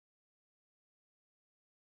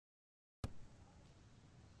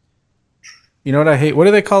You know what I hate? What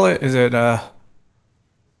do they call it? Is it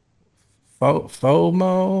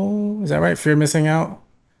FOMO? Is that right? Fear of missing out?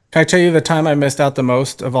 Can I tell you the time I missed out the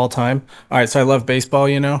most of all time? All right, so I love baseball,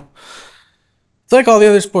 you know. It's like all the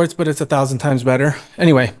other sports, but it's a thousand times better.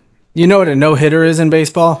 Anyway, you know what a no hitter is in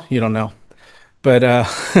baseball? You don't know. But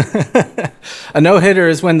a no hitter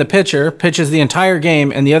is when the pitcher pitches the entire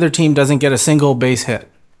game and the other team doesn't get a single base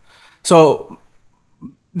hit. So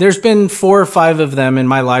there's been four or five of them in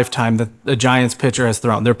my lifetime that the Giants pitcher has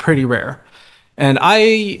thrown. They're pretty rare. And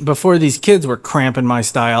before these kids were cramping my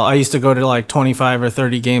style, I used to go to like 25 or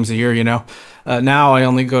 30 games a year, you know. Now I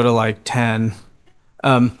only go to like 10.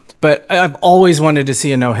 But I've always wanted to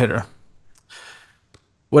see a no hitter.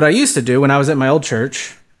 What I used to do when I was at my old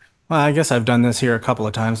church, well, I guess I've done this here a couple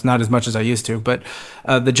of times, not as much as I used to, but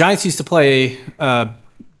the Giants used to play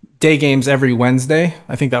day games every Wednesday.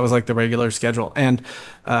 I think that was like the regular schedule. And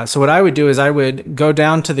so what I would do is I would go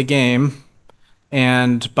down to the game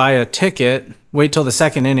and buy a ticket. Wait till the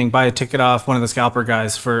second inning, buy a ticket off one of the scalper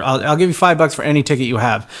guys for. I'll give you $5 for any ticket you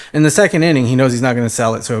have. In the second inning, he knows he's not going to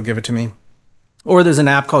sell it, so he'll give it to me. Or there's an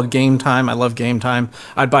app called Game Time. I love Game Time.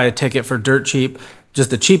 I'd buy a ticket for dirt cheap, just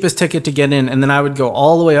the cheapest ticket to get in, and then I would go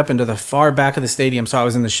all the way up into the far back of the stadium, so I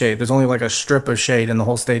was in the shade. There's only like a strip of shade in the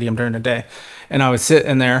whole stadium during the day, and I would sit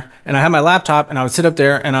in there, and I had my laptop, and I would sit up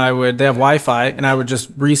there, and they have Wi-Fi, and I would just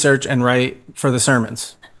research and write for the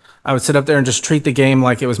sermons. I would sit up there and just treat the game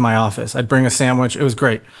like it was my office. I'd bring a sandwich. It was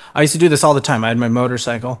great. I used to do this all the time. I had my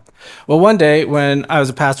motorcycle. Well, one day when I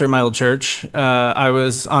was a pastor at my old church, I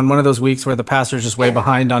was on one of those weeks where the pastor's just way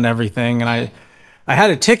behind on everything, and I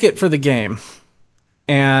had a ticket for the game,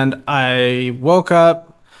 and I woke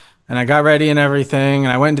up and I got ready and everything,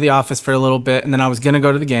 and I went into the office for a little bit, and then I was gonna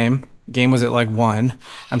go to the game. Game was at like 1.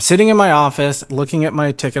 I'm sitting in my office looking at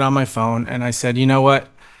my ticket on my phone, and I said, you know what?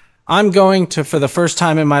 I'm going to, for the first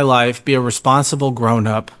time in my life, be a responsible grown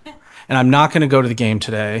up, and I'm not going to go to the game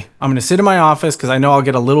today. I'm going to sit in my office because I know I'll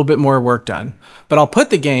get a little bit more work done. But I'll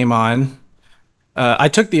put the game on.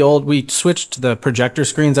 We switched the projector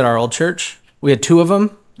screens at our old church. We had two of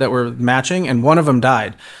them that were matching, and one of them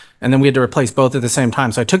died. And then we had to replace both at the same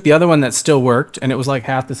time. So I took the other one that still worked, and it was like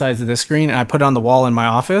half the size of this screen, and I put it on the wall in my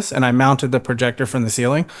office, and I mounted the projector from the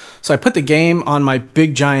ceiling. So I put the game on my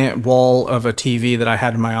big giant wall of a TV that I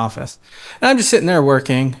had in my office. And I'm just sitting there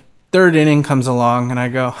working. Third inning comes along, and I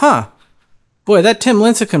go, huh, boy, that Tim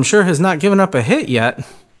Lincecum sure has not given up a hit yet.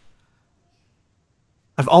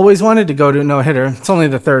 I've always wanted to go to a no-hitter. It's only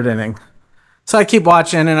the third inning. So I keep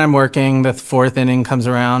watching and I'm working. The fourth inning comes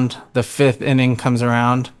around. The fifth inning comes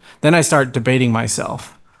around. Then I start debating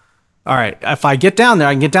myself. All right, if I get down there,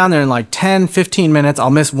 I can get down there in like 10, 15 minutes.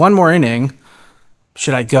 I'll miss one more inning.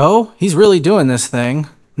 Should I go? He's really doing this thing.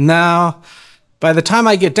 No. By the time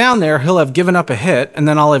I get down there, he'll have given up a hit, and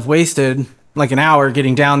then I'll have wasted like an hour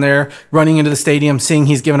getting down there, running into the stadium, seeing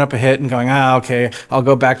he's given up a hit, and going, okay, I'll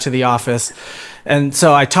go back to the office. And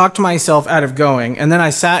so I talked myself out of going, and then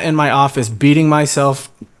I sat in my office beating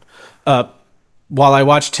myself up while I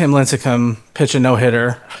watched Tim Lincecum pitch a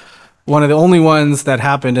no-hitter, one of the only ones that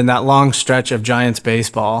happened in that long stretch of Giants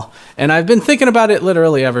baseball. And I've been thinking about it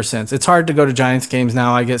literally ever since. It's hard to go to Giants games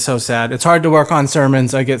now. I get so sad. It's hard to work on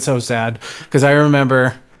sermons. I get so sad because I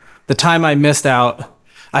remember the time I missed out.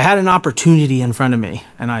 I had an opportunity in front of me,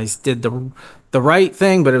 and I did the right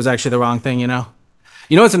thing, but it was actually the wrong thing, you know?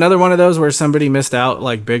 You know, it's another one of those where somebody missed out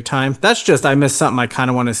like big time. That's just, I missed something I kind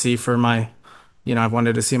of want to see for I've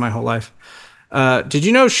wanted to see my whole life. Did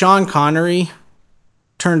you know Sean Connery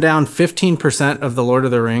turned down 15% of the Lord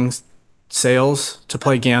of the Rings sales to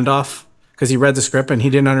play Gandalf because he read the script and he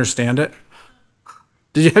didn't understand it?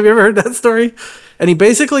 Have you ever heard that story? And he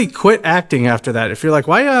basically quit acting after that. If you're like,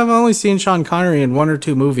 why have I only seen Sean Connery in one or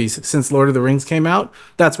two movies since Lord of the Rings came out?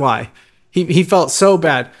 That's why. He felt so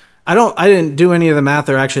bad. I didn't do any of the math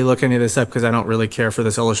or actually look any of this up because I don't really care for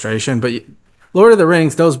this illustration, but Lord of the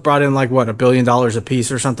Rings, those brought in like what, $1 billion a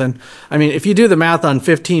piece or something. I mean, if you do the math on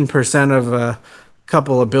 15% of a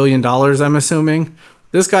couple of $1 billion, I'm assuming,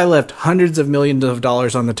 this guy left hundreds of millions of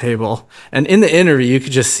dollars on the table. And in the interview, you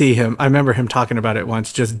could just see him. I remember him talking about it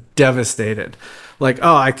once, just devastated. Like,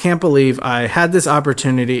 oh, I can't believe I had this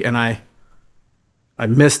opportunity and I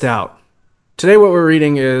missed out. Today, what we're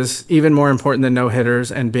reading is even more important than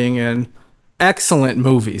no-hitters and being in excellent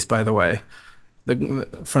movies, by the way,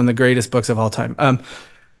 from the greatest books of all time.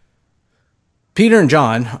 Peter and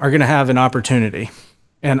John are going to have an opportunity.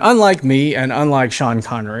 And unlike me and unlike Sean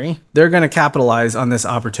Connery, they're going to capitalize on this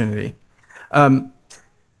opportunity.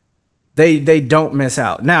 They don't miss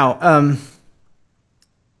out. Now,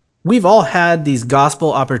 we've all had these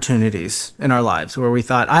gospel opportunities in our lives where we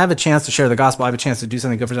thought, I have a chance to share the gospel, I have a chance to do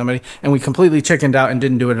something good for somebody, and we completely chickened out and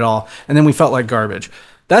didn't do it at all, and then we felt like garbage.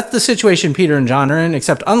 That's the situation Peter and John are in,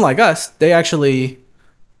 except unlike us, they actually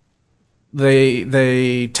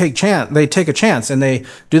they take a chance and they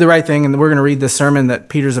do the right thing. And we're going to read this sermon that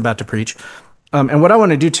Peter's about to preach. And what I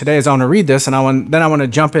want to do today is I want to read this, and I want to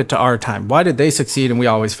jump it to our time. Why did they succeed and we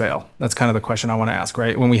always fail? That's kind of the question I want to ask,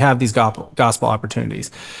 right? When we have these gospel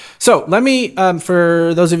opportunities. So let me,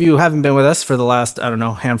 for those of you who haven't been with us for the last,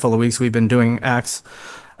 handful of weeks, we've been doing Acts.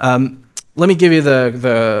 Let me give you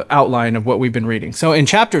the outline of what we've been reading. So in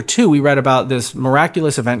chapter 2, we read about this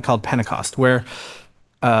miraculous event called Pentecost, where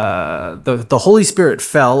the Holy Spirit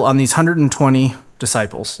fell on these 120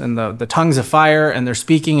 disciples, and the tongues of fire, and they're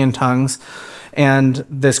speaking in tongues. And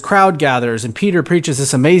this crowd gathers, and Peter preaches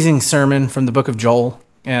this amazing sermon from the book of Joel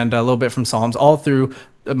and a little bit from Psalms, all through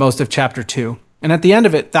most of chapter 2. And at the end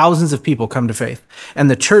of it, thousands of people come to faith, and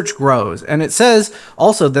the church grows. And it says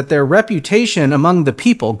also that their reputation among the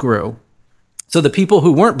people grew. So the people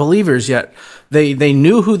who weren't believers yet, they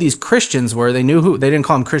knew who these Christians were. They didn't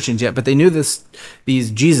call them Christians yet, but they knew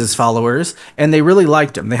these Jesus followers, and they really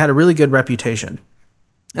liked them. They had a really good reputation.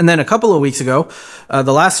 And then a couple of weeks ago,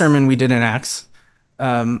 the last sermon we did in Acts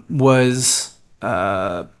was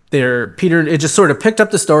there. Peter, it just sort of picked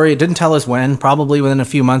up the story. It didn't tell us when, probably within a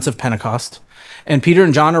few months of Pentecost. And Peter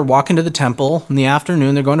and John are walking to the temple in the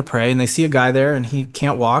afternoon. They're going to pray, and they see a guy there, and he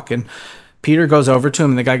can't walk. And Peter goes over to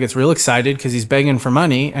him, and the guy gets real excited because he's begging for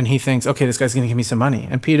money, and he thinks, okay, this guy's going to give me some money.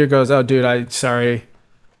 And Peter goes, oh, dude, sorry.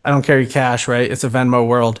 I don't carry cash, right? It's a Venmo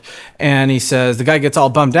world. And he says, the guy gets all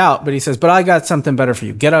bummed out, but he says, but I got something better for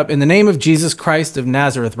you. Get up. In the name of Jesus Christ of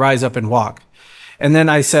Nazareth, rise up and walk. And then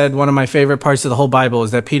I said, one of my favorite parts of the whole Bible is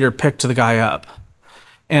that Peter picked the guy up.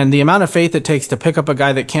 And the amount of faith it takes to pick up a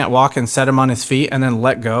guy that can't walk and set him on his feet and then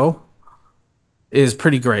let go is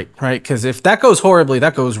pretty great, right? Because if that goes horribly,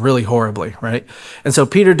 that goes really horribly, right? And so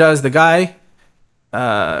Peter does. The guy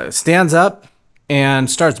stands up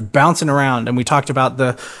and starts bouncing around. And we talked about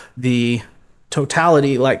the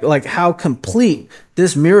totality, like how complete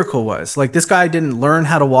this miracle was. Like, this guy didn't learn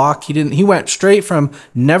how to walk. He went straight from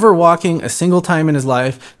never walking a single time in his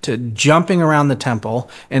life to jumping around the temple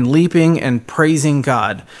and leaping and praising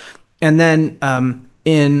God. And then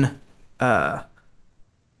in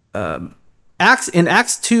Acts 2,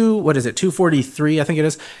 2:43, I think it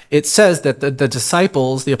is, it says that the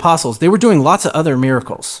disciples, the apostles, they were doing lots of other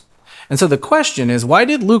miracles. And so the question is, why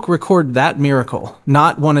did Luke record that miracle,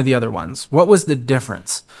 not one of the other ones? What was the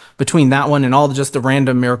difference between that one and all just the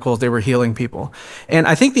random miracles they were healing people? And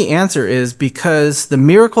I think the answer is because the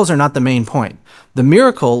miracles are not the main point. The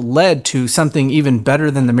miracle led to something even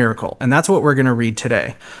better than the miracle. And that's what we're going to read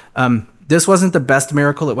today. This wasn't the best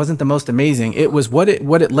miracle. It wasn't the most amazing. It was what it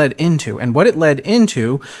led into. And what it led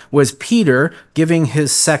into was Peter giving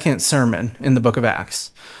his second sermon in the book of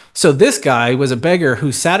Acts. So this guy was a beggar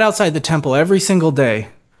who sat outside the temple every single day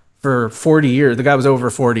for 40 years. The guy was over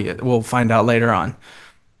 40. We'll find out later on.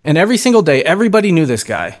 And every single day, everybody knew this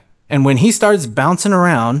guy. And when he starts bouncing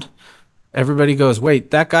around, everybody goes,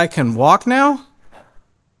 wait, that guy can walk now?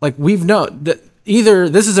 Like, we've known that either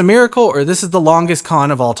this is a miracle or this is the longest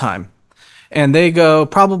con of all time. And they go,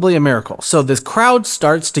 probably a miracle. So this crowd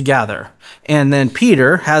starts to gather. And then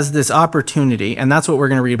Peter has this opportunity, and that's what we're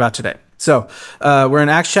going to read about today. So we're in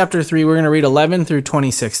Acts chapter 3. We're going to read 11 through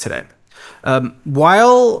 26 today.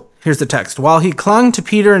 Here's the text. While he clung to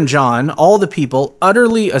Peter and John, all the people,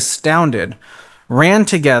 utterly astounded, ran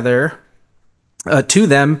together to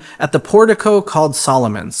them at the portico called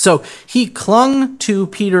Solomon's. So he clung to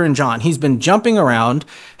Peter and John. He's been jumping around.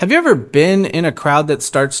 Have you ever been in a crowd that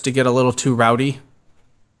starts to get a little too rowdy?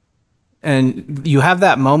 And you have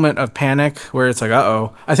that moment of panic where it's like,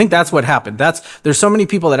 uh-oh. I think that's what happened. There's so many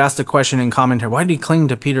people that asked the question in commentary, why did he cling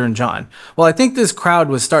to Peter and John? Well, I think this crowd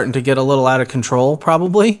was starting to get a little out of control,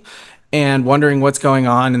 probably, and wondering what's going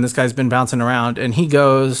on. And this guy's been bouncing around. And he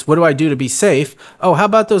goes, what do I do to be safe? Oh, how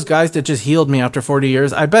about those guys that just healed me after 40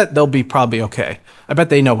 years? I bet they'll be probably okay. I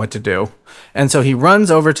bet they know what to do. And so he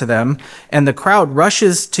runs over to them, and the crowd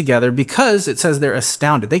rushes together because it says they're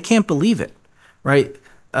astounded. They can't believe it, right?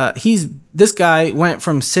 This guy went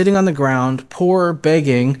from sitting on the ground, poor,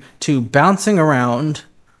 begging, to bouncing around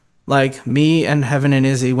like me and Heaven and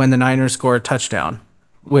Izzy when the Niners score a touchdown,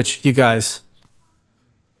 which you guys,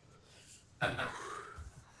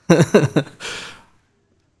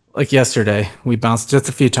 like yesterday, we bounced just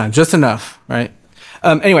a few times, just enough, right?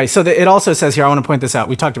 Anyway, so it also says here, I want to point this out.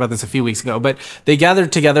 We talked about this a few weeks ago, but they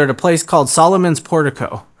gathered together at a place called Solomon's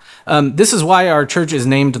Portico. This is why our church is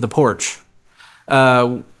named the Porch.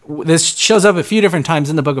 This shows up a few different times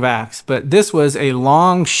in the book of Acts, but this was a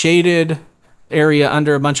long shaded area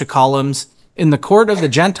under a bunch of columns in the court of the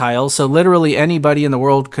Gentiles. So literally anybody in the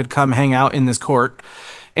world could come hang out in this court.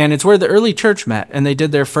 And it's where the early church met, and they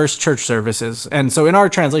did their first church services. And so in our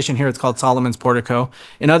translation here, it's called Solomon's Portico.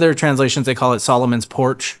 In other translations, they call it Solomon's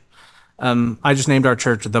Porch. I just named our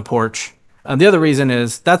church The Porch. The other reason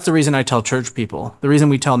is, that's the reason I tell church people. The reason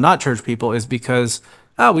we tell not church people is because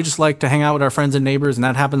we just like to hang out with our friends and neighbors, and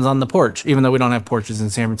that happens on the porch, even though we don't have porches in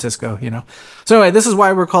San Francisco, you know. So anyway, this is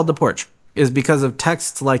why we're called The Porch, is because of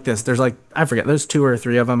texts like this. There's there's 2 or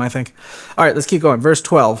 3 of them, I think. All right, let's keep going. Verse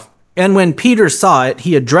 12. And when Peter saw it,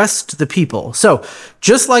 he addressed the people. So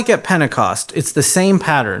just like at Pentecost, it's the same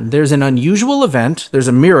pattern. There's an unusual event, there's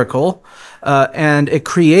a miracle, and it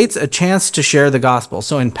creates a chance to share the gospel.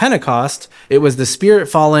 So in Pentecost, it was the Spirit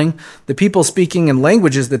falling, the people speaking in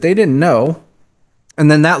languages that they didn't know, and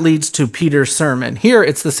then that leads to Peter's sermon. Here,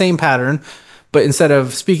 it's the same pattern, but instead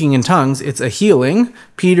of speaking in tongues, it's a healing,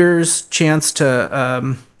 Peter's chance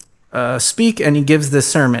to speak, and he gives this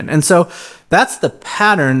sermon. And so that's the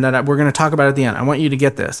pattern that we're going to talk about at the end. I want you to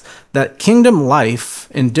get this, that kingdom life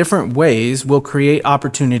in different ways will create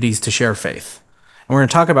opportunities to share faith. And we're going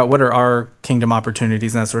to talk about what are our kingdom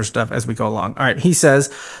opportunities and that sort of stuff as we go along. All right, he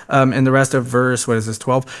says in the rest of verse,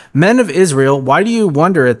 12, men of Israel, why do you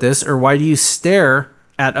wonder at this, or why do you stare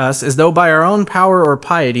at us as though by our own power or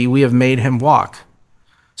piety we have made him walk?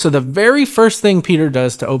 So the very first thing Peter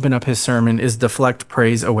does to open up his sermon is deflect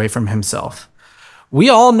praise away from himself. We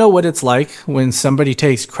all know what it's like when somebody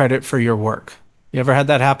takes credit for your work. You ever had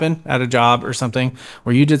that happen at a job or something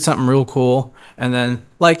where you did something real cool? And then,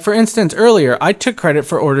 like, for instance, earlier, I took credit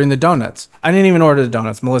for ordering the donuts. I didn't even order the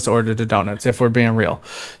donuts. Melissa ordered the donuts, if we're being real.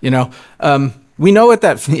 You know, we know what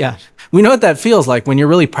that feels like when you're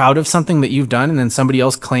really proud of something that you've done and then somebody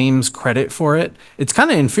else claims credit for it. It's kind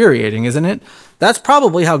of infuriating, isn't it? That's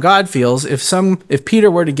probably how God feels if Peter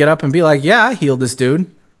were to get up and be like, yeah, I healed this dude.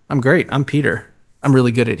 I'm great. I'm Peter. I'm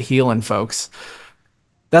really good at healing folks.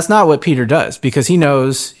 That's not what Peter does, because he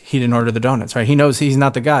knows he didn't order the donuts, right? He knows he's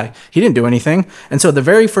not the guy. He didn't do anything. And so the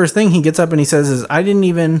very first thing he gets up and he says is, I didn't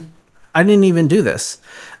even do this.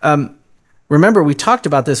 Remember, we talked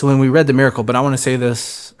about this when we read the miracle, but I want to say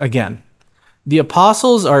this again. The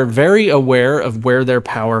apostles are very aware of where their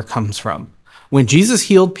power comes from. When Jesus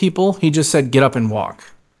healed people, he just said, get up and walk.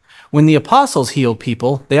 When the apostles healed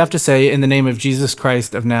people, they have to say, in the name of Jesus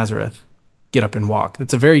Christ of Nazareth, get up and walk.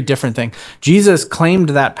 It's a very different thing. Jesus claimed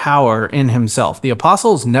that power in himself. The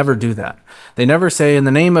apostles never do that. They never say, in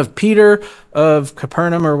the name of Peter of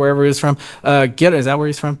Capernaum or wherever he's from, is that where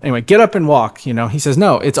he's from? Anyway, get up and walk. You know, he says,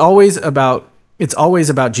 no, it's always about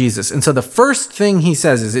Jesus. And so the first thing he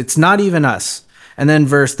says is, it's not even us. And then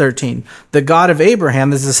verse 13, the God of Abraham,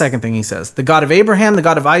 this is the second thing he says, the God of Abraham, the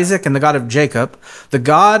God of Isaac, and the God of Jacob, the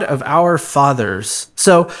God of our fathers.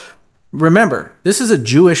 So remember, this is a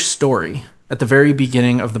Jewish story at the very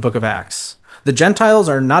beginning of the book of Acts. The Gentiles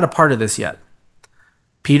are not a part of this yet.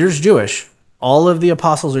 Peter's Jewish. All of the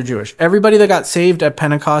apostles are Jewish. Everybody that got saved at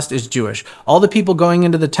Pentecost is Jewish. All the people going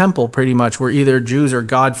into the temple pretty much were either Jews or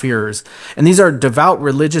God-fearers. And these are devout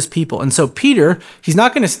religious people. And so Peter, he's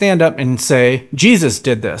not going to stand up and say, Jesus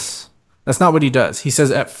did this. That's not what he does. He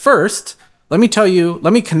says, at first, let me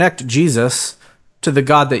connect Jesus to the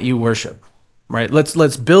God that you worship. Right?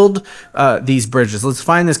 Let's build these bridges. Let's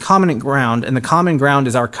find this common ground, and the common ground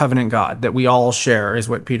is our covenant God that we all share, is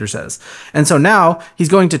what Peter says. And so now he's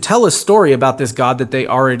going to tell a story about this God that they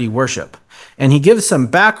already worship. And he gives some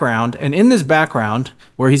background, and in this background,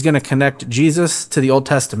 where he's going to connect Jesus to the Old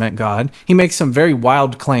Testament God, he makes some very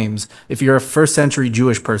wild claims. If you're a first century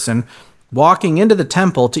Jewish person, walking into the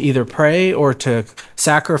temple to either pray or to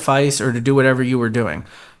sacrifice or to do whatever you were doing.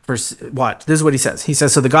 Watch, this is what he says. He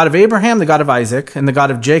says, so the God of Abraham, the God of Isaac, and the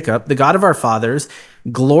God of Jacob, the God of our fathers,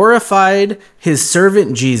 glorified his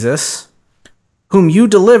servant Jesus, whom you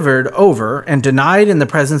delivered over and denied in the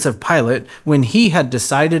presence of Pilate when he had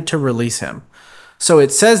decided to release him. So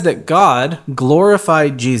it says that God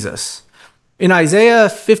glorified Jesus. In Isaiah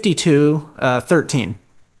 52:13,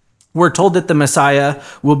 we're told that the Messiah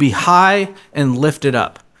will be high and lifted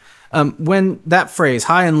up. When that phrase,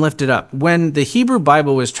 high and lifted up, when the Hebrew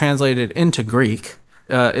Bible was translated into Greek,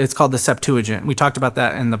 it's called the Septuagint. We talked about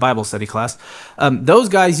that in the Bible study class. Those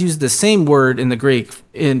guys used the same word in the Greek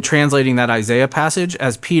in translating that Isaiah passage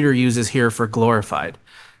as Peter uses here for glorified.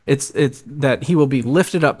 It's that he will be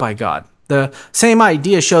lifted up by God. The same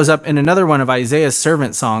idea shows up in another one of Isaiah's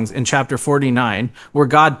servant songs in chapter 49, where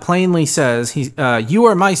God plainly says, you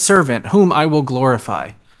are my servant, whom I will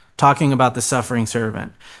glorify, talking about the suffering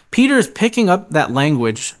servant. Peter's picking up that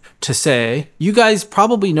language to say, you guys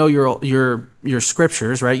probably know your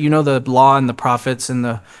scriptures, right? You know the law and the prophets and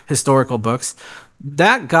the historical books.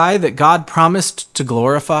 That guy that God promised to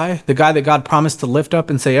glorify, the guy that God promised to lift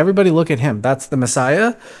up and say, everybody look at him, that's the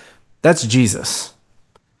Messiah, that's Jesus.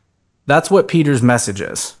 That's what Peter's message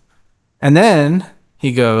is. And then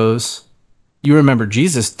he goes, you remember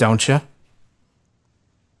Jesus, don't you?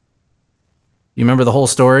 You remember the whole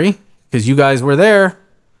story? Because you guys were there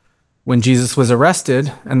when Jesus was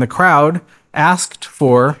arrested and the crowd asked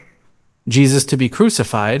for Jesus to be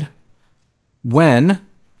crucified when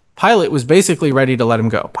Pilate was basically ready to let him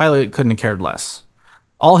go. Pilate couldn't have cared less.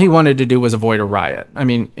 All he wanted to do was avoid a riot. I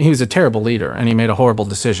mean, he was a terrible leader and he made a horrible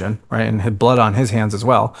decision, right? And had blood on his hands as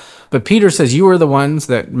well. But Peter says, you are the ones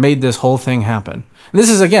that made this whole thing happen. And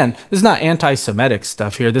this is not anti-Semitic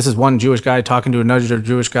stuff here. This is one Jewish guy talking to another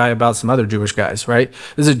Jewish guy about some other Jewish guys, right?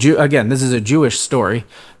 This is a Jewish story.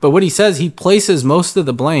 But what he says, he places most of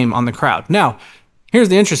the blame on the crowd. Now, here's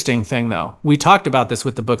the interesting thing though. We talked about this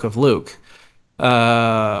with the book of Luke.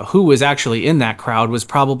 Who was actually in that crowd was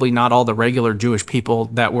probably not all the regular Jewish people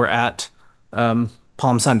that were at Palm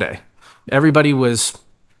Sunday. Everybody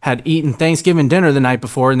had eaten Thanksgiving dinner the night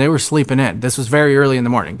before and they were sleeping in. This was very early in the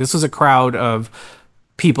morning. This was a crowd of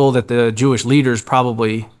people that the Jewish leaders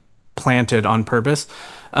probably planted on purpose.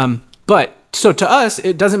 But so to us,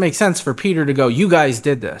 it doesn't make sense for Peter to go, you guys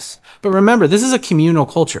did this. But remember, this is a communal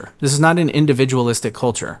culture. This is not an individualistic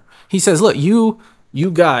culture. He says, look, you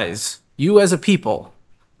guys, you as a people,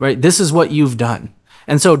 right? This is what you've done.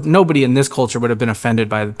 And so nobody in this culture would have been offended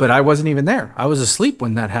by it, but I wasn't even there. I was asleep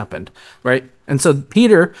when that happened, right? And so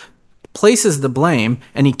Peter places the blame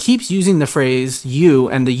and he keeps using the phrase you,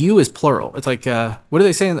 and the you is plural. It's like, what do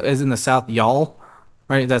they say as in the South? Y'all,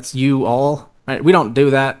 right? That's you all, right? We don't do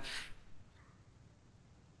that.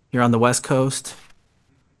 You're on the West Coast.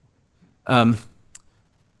 But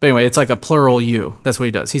anyway, it's like a plural you. That's what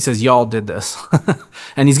he does. He says, y'all did this.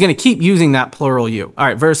 And he's going to keep using that plural you. All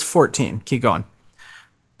right, verse 14. Keep going.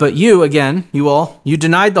 But you, again, you all, you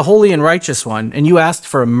denied the holy and righteous one, and you asked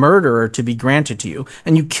for a murderer to be granted to you,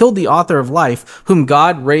 and you killed the author of life, whom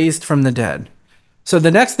God raised from the dead. So the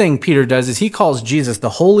next thing Peter does is he calls Jesus the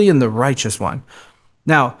holy and the righteous one.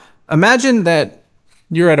 Now, imagine that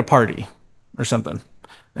you're at a party or something,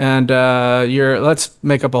 and let's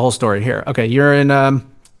make up a whole story here. Okay, you're in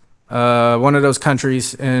one of those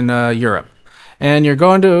countries in Europe, and you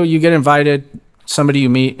get invited. Somebody you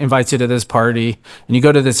meet invites you to this party, and you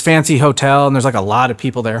go to this fancy hotel, and there's like a lot of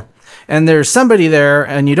people there, and there's somebody there,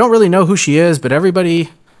 and you don't really know who she is, but everybody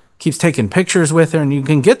keeps taking pictures with her, and you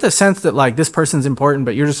can get the sense that like this person's important,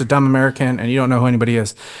 but you're just a dumb American and you don't know who anybody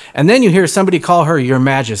is. And then you hear somebody call her Your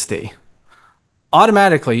Majesty.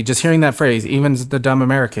 Automatically, just hearing that phrase, even as the dumb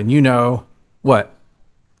American, you know what?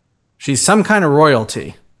 She's some kind of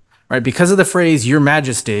royalty, right? Because of the phrase Your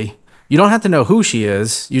Majesty, you don't have to know who she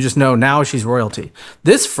is. You just know now she's royalty.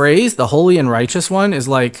 This phrase, the holy and righteous one, is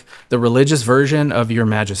like the religious version of Your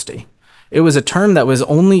Majesty. It was a term that was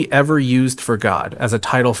only ever used for God, as a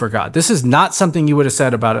title for God. This is not something you would have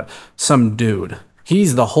said about some dude.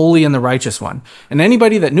 He's the holy and the righteous one. And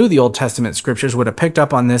anybody that knew the Old Testament scriptures would have picked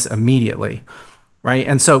up on this immediately, right?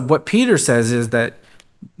 And so what Peter says is that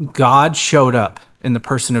God showed up in the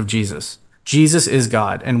person of Jesus. Jesus is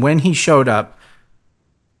God. And when he showed up,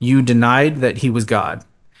 you denied that he was God.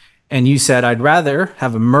 And you said, I'd rather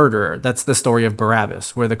have a murderer. That's the story of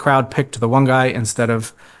Barabbas, where the crowd picked the one guy instead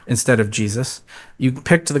of Jesus. You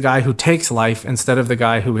picked the guy who takes life instead of the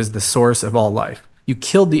guy who is the source of all life. You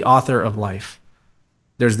killed the author of life.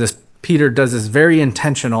 Peter does this very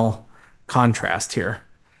intentional contrast here.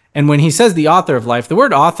 And when he says the author of life, the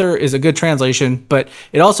word author is a good translation, but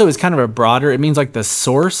it also is kind of a broader, it means like the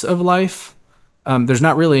source of life. There's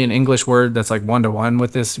not really an English word that's like one-to-one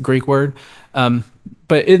with this Greek word.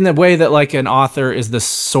 But in the way that like an author is the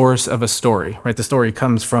source of a story, right? The story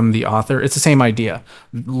comes from the author. It's the same idea.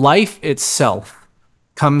 Life itself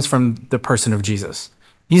comes from the person of Jesus.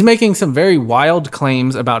 He's making some very wild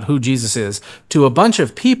claims about who Jesus is to a bunch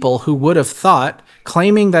of people who would have thought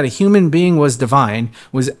claiming that a human being was divine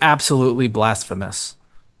was absolutely blasphemous.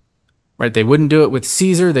 Right? They wouldn't do it with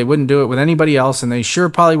Caesar. They wouldn't do it with anybody else. And they sure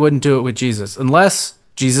probably wouldn't do it with Jesus unless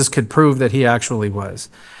Jesus could prove that he actually was.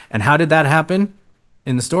 And how did that happen?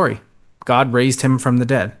 In the story, God raised him from the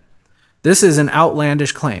dead. This is an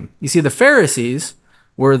outlandish claim. You see, the Pharisees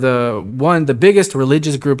were the biggest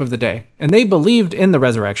religious group of the day. And they believed in the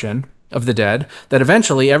resurrection of the dead, that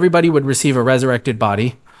eventually everybody would receive a resurrected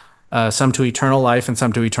body, some to eternal life and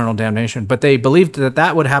some to eternal damnation. But they believed that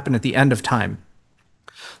that would happen at the end of time.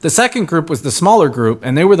 The second group was the smaller group,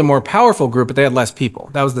 and they were the more powerful group, but they had less people.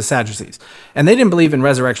 That was the Sadducees. And they didn't believe in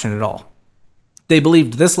resurrection at all. They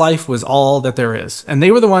believed this life was all that there is. And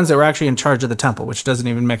they were the ones that were actually in charge of the temple, which doesn't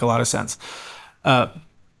even make a lot of sense.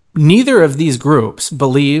 Neither of these groups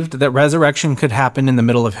believed that resurrection could happen in the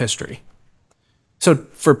middle of history. So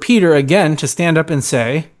for Peter, again, to stand up and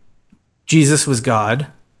say, Jesus was God,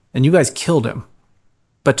 and you guys killed him.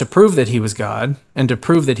 But to prove that he was God, and to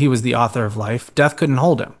prove that he was the author of life, death couldn't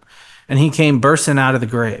hold him. And he came bursting out of the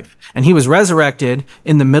grave. And he was resurrected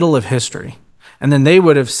in the middle of history. And then they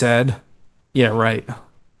would have said, yeah, right.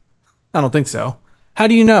 I don't think so. How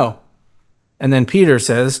do you know? And then Peter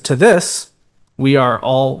says, to this, we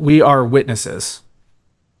are witnesses.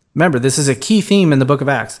 Remember, this is a key theme in the book of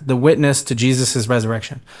Acts, the witness to Jesus'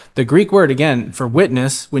 resurrection. The Greek word, again, for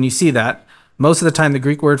witness, when you see that, most of the time the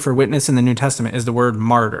Greek word for witness in the New Testament is the word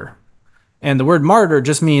martyr. And the word martyr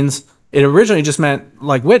just means, it originally just meant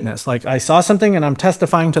like witness, like I saw something and I'm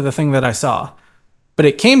testifying to the thing that I saw. But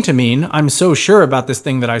it came to mean, I'm so sure about this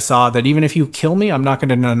thing that I saw that even if you kill me, I'm not going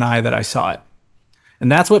to deny that I saw it.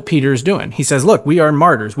 And that's what Peter's doing. He says, look, we are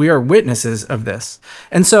martyrs. We are witnesses of this.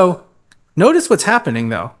 And so notice what's happening,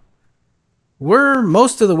 though. We're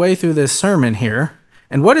most of the way through this sermon here.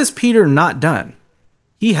 And what has Peter not done?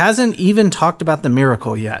 He hasn't even talked about the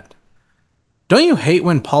miracle yet. Don't you hate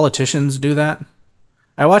when politicians do that?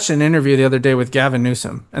 I watched an interview the other day with Gavin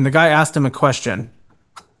Newsom, and the guy asked him a question.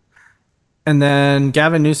 And then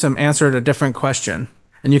Gavin Newsom answered a different question.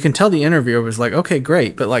 And you can tell the interviewer was like, okay,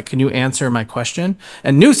 great, but like, can you answer my question?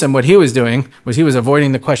 And Newsom, what he was doing was he was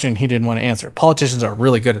avoiding the question he didn't want to answer. Politicians are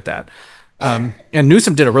really good at that. And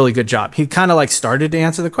Newsom did a really good job. He kind of like started to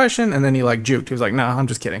answer the question and then he like juked. He was like, no, I'm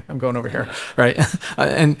just kidding. I'm going over here, right?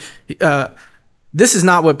 This is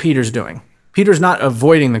not what Peter's doing. Peter's not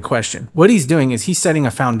avoiding the question. What he's doing is he's setting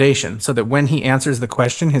a foundation so that when he answers the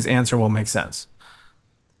question, his answer will make sense.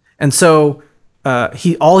 And so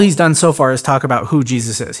all he's done so far is talk about who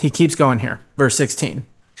Jesus is. He keeps going here, verse 16.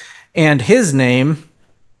 And his name,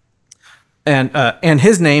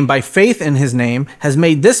 by faith in his name, has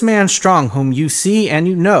made this man strong, whom you see and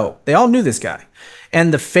you know. They all knew this guy.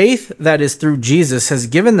 And the faith that is through Jesus has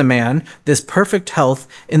given the man this perfect health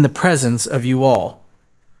in the presence of you all.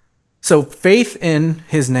 So faith in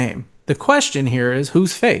his name. The question here is,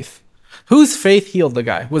 whose faith? Whose faith healed the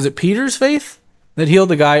guy? Was it Peter's faith that healed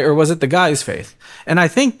the guy, or was it the guy's faith? And I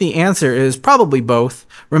think the answer is probably both.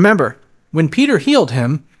 Remember, when Peter healed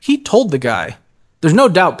him, he told the guy. There's no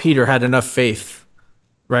doubt Peter had enough faith,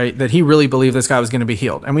 right, that he really believed this guy was going to be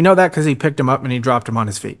healed. And we know that because he picked him up and he dropped him on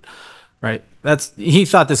his feet, right? He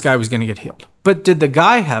thought this guy was going to get healed. But did the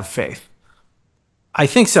guy have faith? I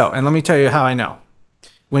think so. And let me tell you how I know.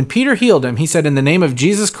 When Peter healed him, he said, in the name of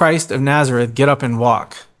Jesus Christ of Nazareth, get up and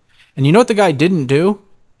walk. And you know what the guy didn't do?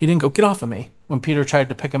 He didn't go, get off of me, when Peter tried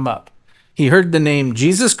to pick him up. He heard the name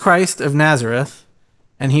Jesus Christ of Nazareth,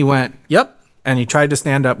 and he went, yep, and he tried to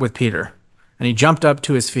stand up with Peter. And he jumped up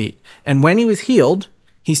to his feet. And when he was healed,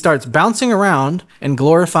 he starts bouncing around and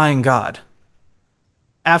glorifying God.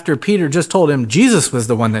 After Peter just told him Jesus was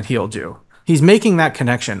the one that healed you. He's making that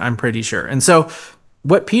connection, I'm pretty sure. And so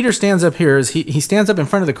what Peter stands up here is he stands up in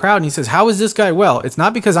front of the crowd and he says, how is this guy well? It's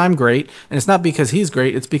not because I'm great, and it's not because he's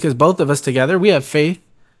great. It's because both of us together, we have faith,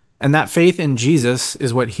 and that faith in Jesus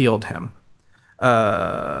is what healed him.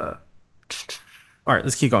 All right,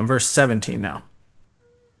 let's keep going. Verse 17 now.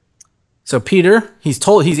 So Peter, he's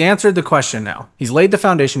answered the question now. He's laid the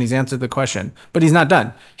foundation, he's answered the question, but he's not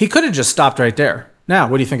done. He could have just stopped right there. Now,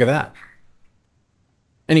 what do you think of that?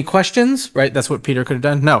 Any questions? Right, that's what Peter could have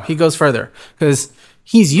done. No, he goes further because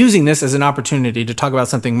he's using this as an opportunity to talk about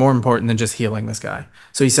something more important than just healing this guy.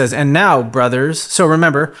 So he says, and now, brothers, so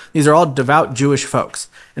remember, these are all devout Jewish folks.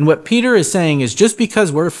 And what Peter is saying is just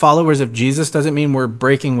because we're followers of Jesus doesn't mean we're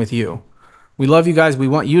breaking with you. We love you guys. We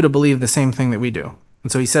want you to believe the same thing that we do.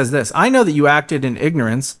 And so he says this, I know that you acted in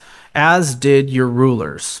ignorance, as did your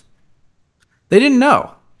rulers. They didn't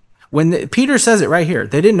know. Peter says it right here,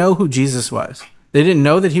 they didn't know who Jesus was. They didn't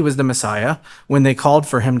know that he was the Messiah when they called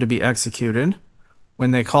for him to be executed, when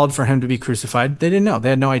they called for him to be crucified. They didn't know. They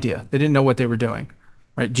had no idea. They didn't know what they were doing.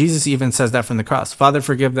 Right? Jesus even says that from the cross. Father,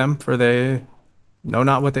 forgive them, for they know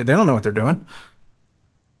not what they don't know what they're doing.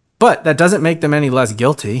 But that doesn't make them any less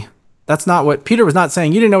guilty. That's not what Peter was not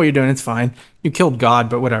saying. You didn't know what you're doing. It's fine. You killed God,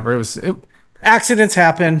 but whatever. Accidents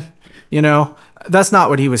happen. That's not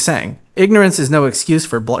what he was saying. Ignorance is no excuse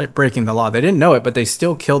for breaking the law. They didn't know it, but they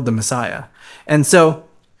still killed the Messiah. And so,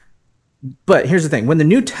 but here's the thing. When the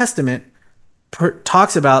New Testament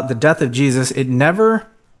talks about the death of Jesus, it never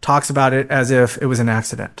talks about it as if it was an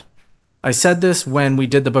accident. I said this when we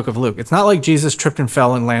did the book of Luke. It's not like Jesus tripped and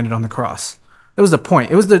fell and landed on the cross. That was the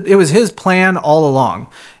point. It was his plan all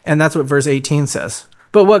along. And that's what verse 18 says.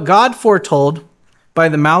 But what God foretold by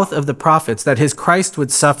the mouth of the prophets that his Christ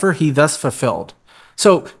would suffer, he thus fulfilled.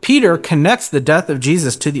 So Peter connects the death of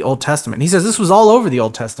Jesus to the Old Testament. He says this was all over the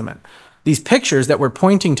Old Testament. These pictures that were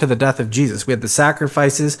pointing to the death of Jesus. We had the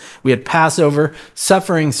sacrifices, we had Passover,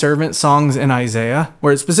 suffering servant songs in Isaiah,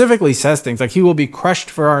 where it specifically says things like he will be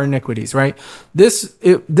crushed for our iniquities, right? This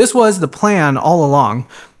was the plan all along.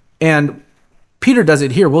 And Peter does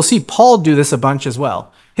it here. We'll see Paul do this a bunch as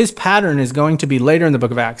well. His pattern is going to be later in the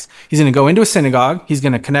book of Acts. He's going to go into a synagogue. He's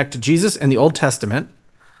going to connect to Jesus and the Old Testament.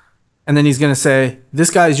 And then he's going to say, this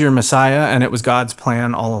guy's your Messiah, and it was God's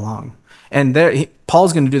plan all along. And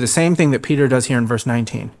Paul's going to do the same thing that Peter does here in verse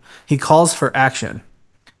 19. He calls for action.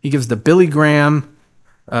 He gives the Billy Graham,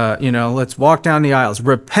 let's walk down the aisles.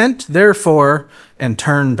 Repent, therefore, and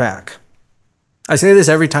turn back. I say this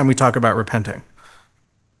every time we talk about repenting.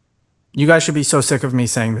 You guys should be so sick of me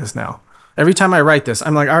saying this now. Every time I write this,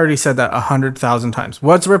 I'm like, I already said that 100,000 times.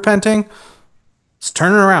 What's repenting? It's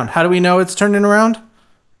turning around. How do we know it's turning around?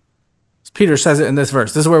 Peter says it in this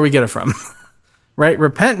verse. This is where we get it from. Right?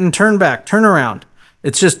 Repent and turn back, turn around.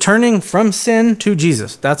 It's just turning from sin to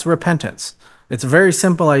Jesus. That's repentance. It's a very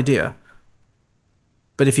simple idea.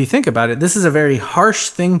 But if you think about it, this is a very harsh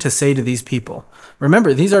thing to say to these people.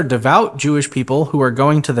 Remember, these are devout Jewish people who are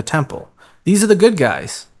going to the temple. These are the good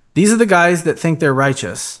guys. These are the guys that think they're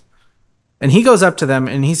righteous. And he goes up to them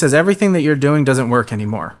and he says, everything that you're doing doesn't work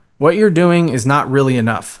anymore. What you're doing is not really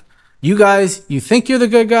enough. You guys, you think you're the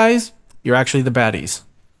good guys, you're actually the baddies.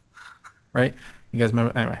 Right? You guys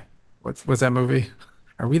remember? Anyway, what's that movie?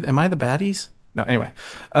 Am I the baddies? No, anyway.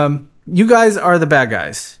 You guys are the bad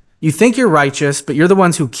guys. You think you're righteous, but you're the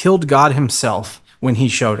ones who killed God himself when he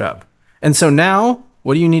showed up. And so now,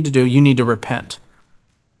 what do you need to do? You need to repent.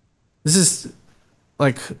 This is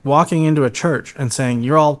like walking into a church and saying,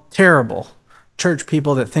 you're all terrible church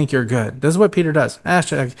people that think you're good. This is what Peter does.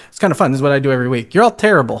 Actually, it's kind of fun. This is what I do every week. You're all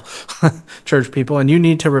terrible church people, and you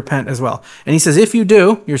need to repent as well. And he says, if you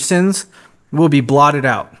do, your sins will be blotted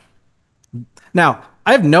out. Now,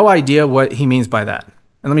 I have no idea what he means by that.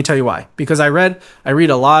 And let me tell you why. Because I read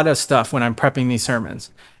a lot of stuff when I'm prepping these sermons.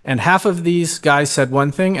 And half of these guys said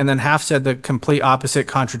one thing, and then half said the complete opposite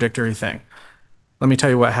contradictory thing. Let me tell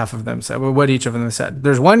you what half of them said, what each of them said.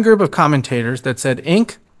 There's one group of commentators that said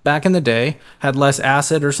ink back in the day had less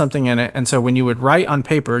acid or something in it, and so when you would write on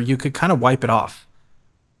paper, you could kind of wipe it off.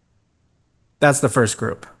 That's the first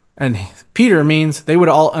group. And Peter means they would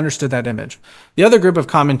have all understood that image. The other group of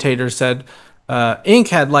commentators said ink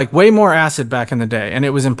had like way more acid back in the day, and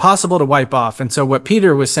it was impossible to wipe off. And so what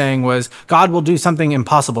Peter was saying was, God will do something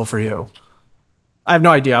impossible for you. I have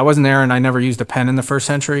no idea. I wasn't there, and I never used a pen in the first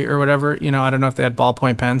century or whatever. I don't know if they had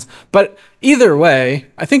ballpoint pens. But either way,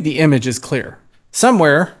 I think the image is clear.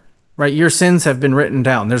 Somewhere, right, your sins have been written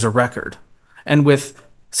down. There's a record. And with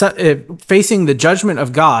facing the judgment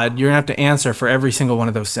of God, you're going to have to answer for every single one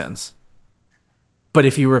of those sins. But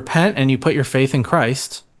if you repent and you put your faith in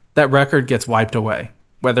Christ, that record gets wiped away,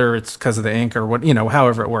 whether it's because of the ink or what,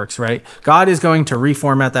 however it works, right? God is going to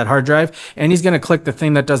reformat that hard drive, and he's going to click the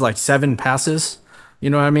thing that does like 7 passes. You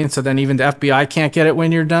know what I mean? So then even the FBI can't get it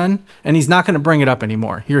when you're done, and he's not going to bring it up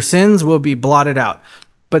anymore. Your sins will be blotted out.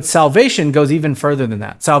 But salvation goes even further than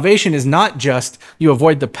that. Salvation is not just you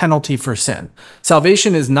avoid the penalty for sin.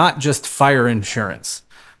 Salvation is not just fire insurance.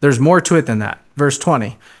 There's more to it than that. Verse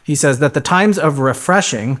 20, he says that the times of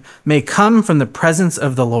refreshing may come from the presence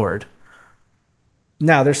of the Lord.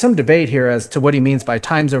 Now, there's some debate here as to what he means by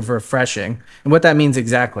times of refreshing and what that means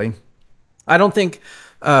exactly. I don't think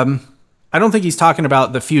he's talking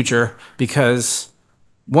about the future, because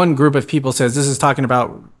one group of people says this is talking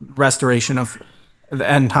about restoration of the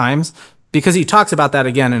end times, because he talks about that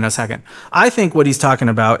again in a second. I think what he's talking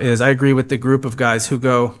about is, I agree with the group of guys who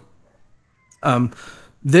go,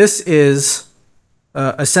 this is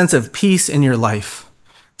a sense of peace in your life.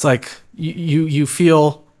 It's like you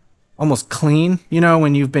feel almost clean,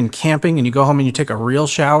 when you've been camping and you go home and you take a real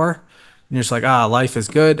shower and you're just like, life is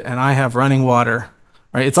good and I have running water,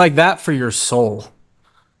 right? It's like that for your soul.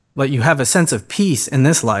 Like you have a sense of peace in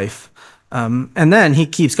this life. And then he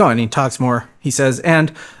keeps going. He talks more. He says,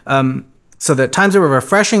 so that times of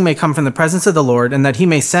refreshing may come from the presence of the Lord, and that he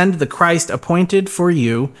may send the Christ appointed for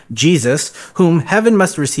you, Jesus, whom heaven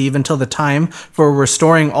must receive until the time for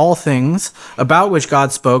restoring all things, about which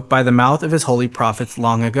God spoke by the mouth of his holy prophets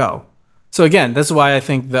long ago. So again, this is why I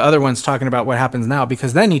think the other one's talking about what happens now,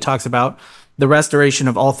 because then he talks about the restoration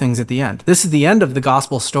of all things at the end. This is the end of the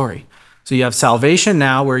gospel story. So you have salvation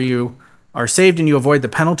now, where you are saved and you avoid the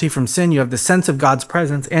penalty from sin. You have the sense of God's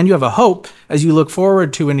presence, and you have a hope as you look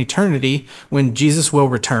forward to an eternity when Jesus will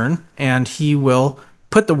return and he will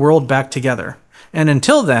put the world back together. And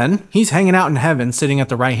until then, he's hanging out in heaven, sitting at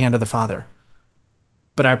the right hand of the Father.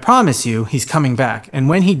 But I promise you, he's coming back. And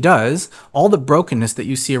when he does, all the brokenness that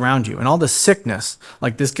you see around you and all the sickness,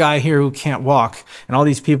 like this guy here who can't walk and all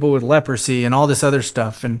these people with leprosy and all this other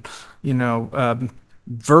stuff and,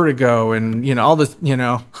 vertigo and, all this,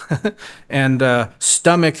 and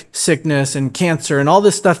stomach sickness and cancer and all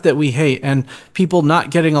this stuff that we hate and people not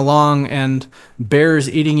getting along and bears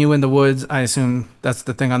eating you in the woods. I assume that's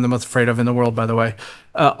the thing I'm the most afraid of in the world, by the way.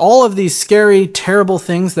 All of these scary, terrible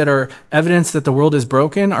things that are evidence that the world is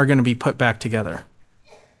broken are going to be put back together,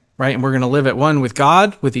 right? And we're going to live at one with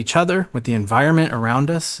God, with each other, with the environment around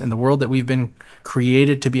us and the world that we've been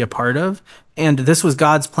created to be a part of. And this was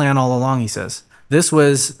God's plan all along, he says. This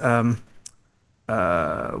was what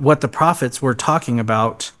the prophets were talking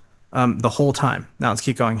about the whole time. Now let's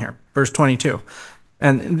keep going here. Verse 22.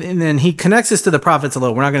 And then he connects this to the prophets a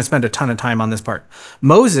little. We're not going to spend a ton of time on this part.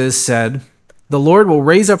 Moses said, "The Lord will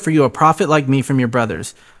raise up for you a prophet like me from your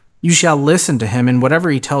brothers. You shall listen to him in whatever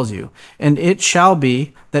he tells you. And it shall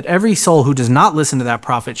be that every soul who does not listen to that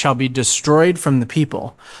prophet shall be destroyed from the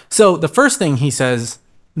people." So the first thing he says,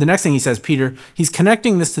 the next thing he says, Peter, he's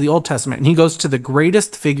connecting this to the Old Testament, and he goes to the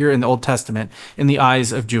greatest figure in the Old Testament in the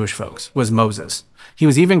eyes of Jewish folks, was Moses. He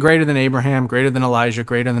was even greater than Abraham, greater than Elijah,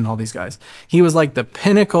 greater than all these guys. He was like the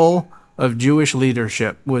pinnacle of Jewish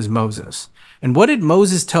leadership was Moses. And what did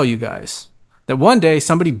Moses tell you guys? That one day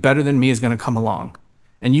somebody better than me is going to come along,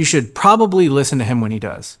 and you should probably listen to him when he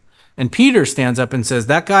does. And Peter stands up and says,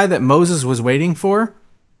 that guy that Moses was waiting for,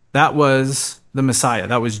 that was the Messiah,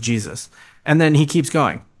 that was Jesus. And then he keeps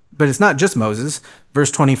going. But it's not just Moses. Verse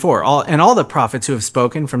 24, all the prophets who have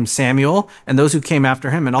spoken from Samuel and those who came after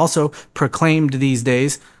him and also proclaimed these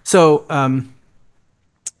days. So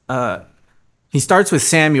he starts with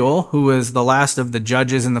Samuel, who was the last of the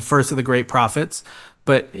judges and the first of the great prophets.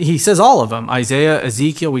 But he says all of them, Isaiah,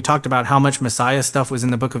 Ezekiel. We talked about how much Messiah stuff was in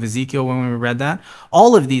the book of Ezekiel when we read that.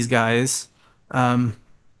 All of these guys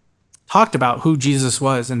talked about who Jesus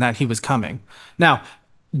was and that he was coming. Now,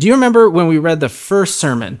 do you remember when we read the first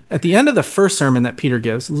sermon? At the end of the first sermon that Peter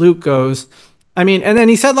gives, Luke goes, and then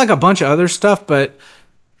he said like a bunch of other stuff, but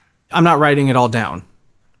I'm not writing it all down.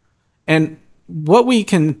 And what we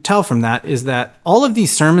can tell from that is that all of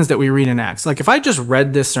these sermons that we read in Acts, like if I just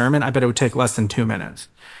read this sermon, I bet it would take less than 2 minutes.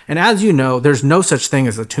 And as you know, there's no such thing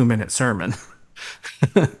as a 2-minute sermon.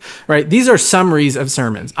 Right? These are summaries of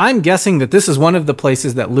sermons. I'm guessing that this is one of the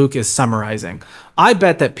places that Luke is summarizing. I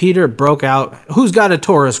bet that Peter broke out, who's got a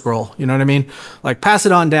Torah scroll? You know what I mean? Like, pass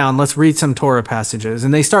it on down. Let's read some Torah passages.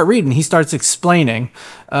 And they start reading. He starts explaining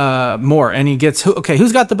more. And he gets,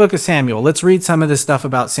 who's got the book of Samuel? Let's read some of this stuff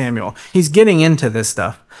about Samuel. He's getting into this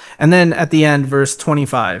stuff. And then at the end, verse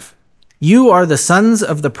 25. You are the sons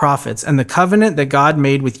of the prophets and the covenant that God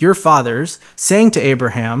made with your fathers, saying to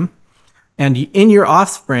Abraham, and in your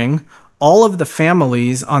offspring, all of the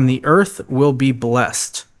families on the earth will be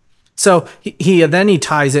blessed. So he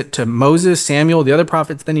ties it to Moses, Samuel, the other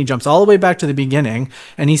prophets. Then he jumps all the way back to the beginning.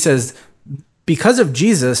 And he says, because of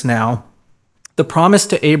Jesus now, the promise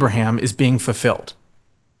to Abraham is being fulfilled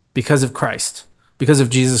because of Christ, because of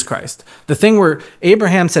Jesus Christ. The thing where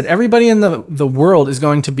Abraham said everybody in the world is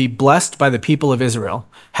going to be blessed by the people of Israel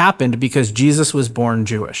happened because Jesus was born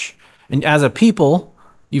Jewish. And as a people,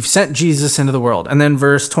 you've sent Jesus into the world. And then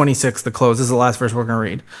verse 26, the close, is the last verse we're going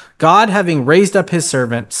to read. God, having raised up his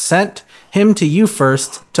servant, sent him to you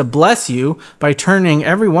first to bless you by turning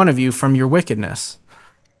every one of you from your wickedness.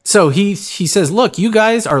 So he says, look, you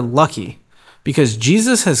guys are lucky because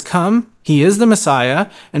Jesus has come. He is the Messiah.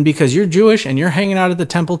 And because you're Jewish and you're hanging out at the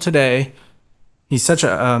temple today, he's such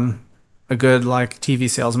a good TV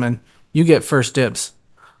salesman. You get first dibs,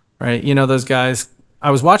 right? You know, those guys.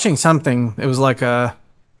 I was watching something. It was like one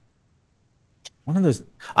of those.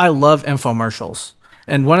 I love infomercials.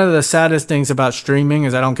 And one of the saddest things about streaming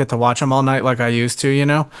is I don't get to watch them all night like I used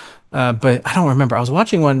to, but I don't remember. I was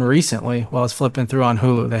watching one recently while I was flipping through on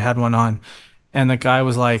Hulu. They had one on, and the guy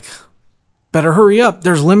was like, better hurry up.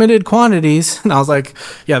 There's limited quantities. And I was like,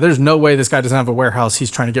 yeah, there's no way this guy doesn't have a warehouse.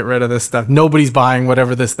 He's trying to get rid of this stuff. Nobody's buying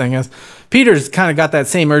whatever this thing is. Peter's kind of got that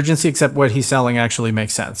same urgency, except what he's selling actually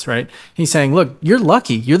makes sense, right? He's saying, look, you're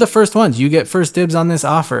lucky. You're the first ones. You get first dibs on this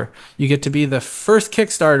offer. You get to be the first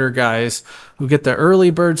Kickstarter guys who get the early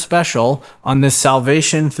bird special on this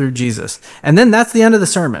salvation through Jesus. And then that's the end of the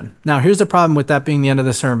sermon. Now, here's the problem with that being the end of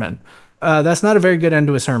the sermon. That's not a very good end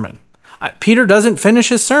to a sermon. Peter doesn't finish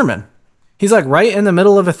his sermon. He's like right in the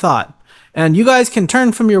middle of a thought. And you guys can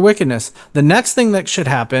turn from your wickedness. The next thing that should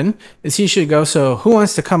happen is he should go, so who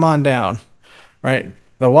wants to come on down? Right?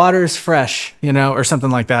 The water's fresh, or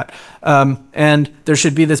something like that. And there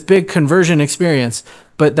should be this big conversion experience.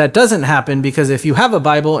 But that doesn't happen because if you have a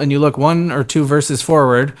Bible and you look 1 or 2 verses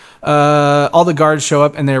forward, all the guards show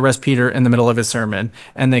up and they arrest Peter in the middle of his sermon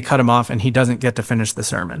and they cut him off and he doesn't get to finish the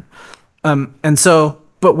sermon.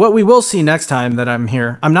 But what we will see next time that I'm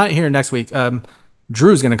here, I'm not here next week.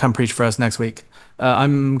 Drew's going to come preach for us next week.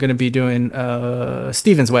 I'm going to be doing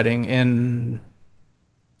Stephen's wedding in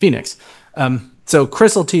Phoenix. So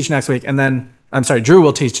Chris will teach next week, and then, Drew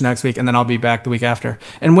will teach next week, and then I'll be back the week after.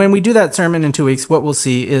 And when we do that sermon in 2 weeks, what we'll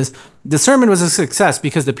see is the sermon was a success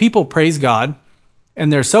because the people praise God,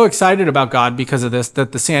 and they're so excited about God because of this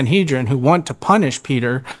that the Sanhedrin, who want to punish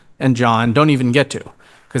Peter and John, don't even get to.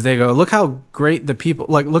 Because they go, look how great the people,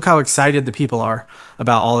 look how excited the people are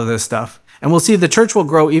about all of this stuff. And we'll see the church will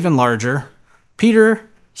grow even larger. Peter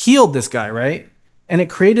healed this guy, right? And it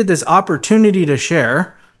created this opportunity to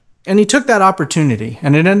share. And he took that opportunity,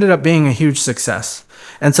 and it ended up being a huge success.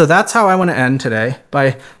 And so that's how I want to end today,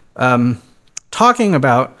 by talking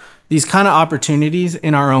about these kind of opportunities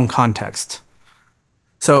in our own context.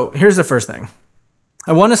 So here's the first thing.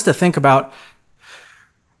 I want us to think about,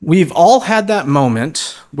 we've all had that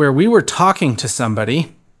moment where we were talking to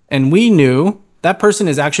somebody, and we knew that person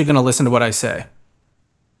is actually going to listen to what I say.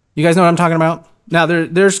 You guys know what I'm talking about? Now,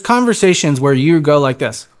 there's conversations where you go like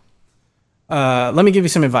this. Let me give you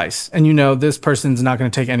some advice. And this person's not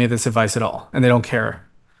going to take any of this advice at all, and they don't care.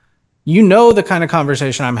 You know the kind of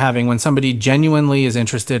conversation I'm having when somebody genuinely is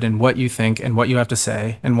interested in what you think and what you have to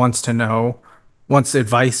say and wants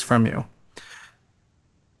advice from you.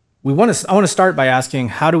 I want to start by asking,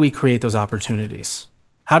 how do we create those opportunities?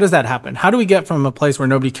 How does that happen? How do we get from a place where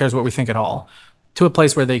nobody cares what we think at all to a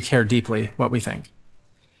place where they care deeply what we think?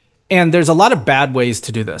 And there's a lot of bad ways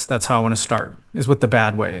to do this. That's how I want to start, is with the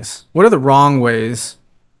bad ways. What are the wrong ways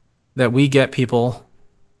that we get people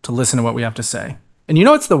to listen to what we have to say? And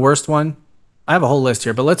it's the worst one? I have a whole list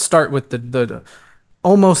here, but let's start with the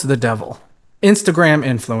almost the devil. Instagram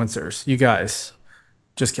influencers, you guys.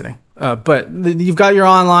 Just kidding. But you've got your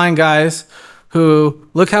online guys who,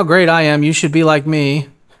 look how great I am, you should be like me,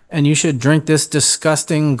 and you should drink this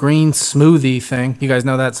disgusting green smoothie thing. You guys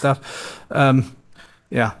know that stuff?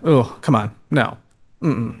 Yeah. Oh, come on. No.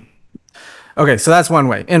 Mm-mm. Okay, so that's one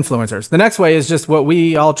way, influencers. The next way is just what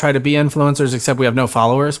we all try to be, influencers, except we have no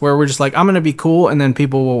followers, where we're just like, I'm going to be cool, and then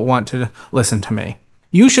people will want to listen to me.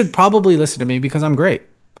 You should probably listen to me because I'm great.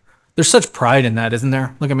 There's such pride in that, isn't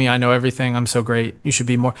there? Look at me, I know everything, I'm so great. You should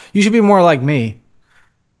be more like me,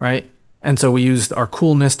 right? And so we use our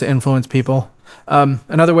coolness to influence people.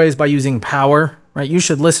 Another way is by using power, right? You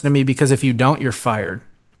should listen to me because if you don't, you're fired.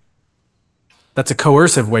 That's a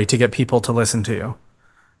coercive way to get people to listen to you.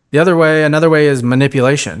 Another way is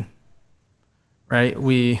manipulation, right?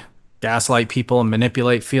 We gaslight people and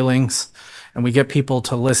manipulate feelings, and we get people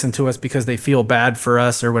to listen to us because they feel bad for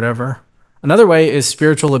us or whatever. Another way is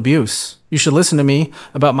spiritual abuse. You should listen to me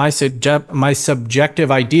about my subjective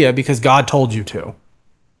idea because God told you to.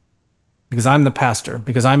 Because I'm the pastor,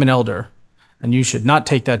 because I'm an elder, and you should not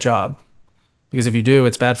take that job. Because if you do,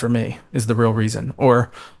 it's bad for me, is the real reason.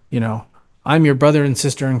 Or, I'm your brother and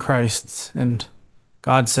sister in Christ, and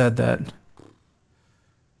God said that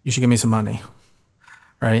you should give me some money,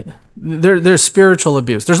 right? There's spiritual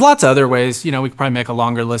abuse. There's lots of other ways, we could probably make a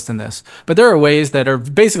longer list than this, but there are ways that are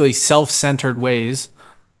basically self-centered ways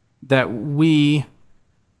that we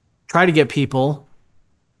try to get people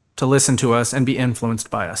to listen to us and be influenced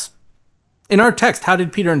by us. In our text, how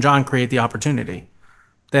did Peter and John create the opportunity?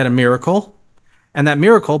 They had a miracle. And that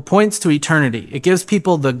miracle points to eternity. It gives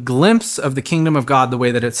people the glimpse of the kingdom of God the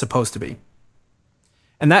way that it's supposed to be.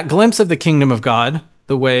 And that glimpse of the kingdom of God,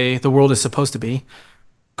 the way the world is supposed to be,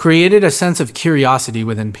 created a sense of curiosity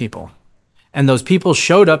within people. And those people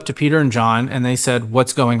showed up to Peter and John and they said,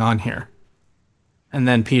 what's going on here? And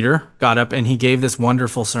then Peter got up and he gave this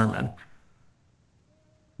wonderful sermon.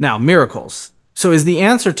 Now, miracles. So is the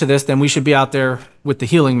answer to this, then we should be out there with the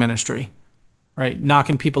healing ministry. Right,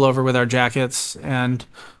 knocking people over with our jackets and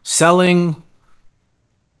selling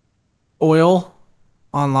oil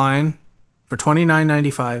online for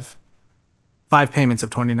 $29.95, 5 payments of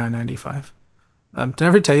 $29.95. Did I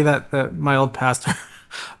ever tell you that my old pastor?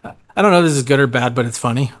 I don't know if this is good or bad, but it's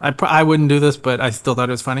funny. I wouldn't do this, but I still thought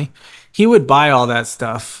it was funny. He would buy all that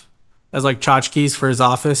stuff as like tchotchkes for his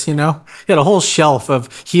office. He had a whole shelf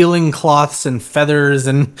of healing cloths and feathers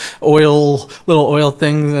and little oil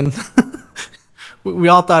things and. we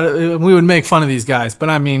all thought we would make fun of these guys, but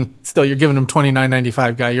I mean, still, you're giving them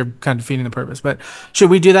 $29.95 guy. You're kind of defeating the purpose. But should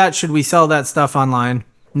we do that? Should we sell that stuff online?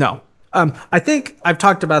 No. I think I've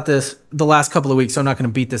talked about this the last couple of weeks, so I'm not going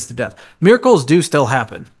to beat this to death. Miracles do still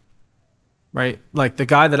happen, right? Like the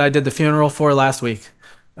guy that I did the funeral for last week.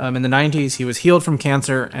 In the 90s, he was healed from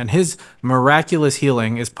cancer, and his miraculous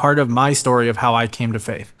healing is part of my story of how I came to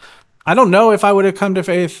faith. I don't know if I would have come to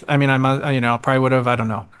faith. I mean, probably would have. I don't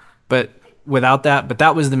know. But without that,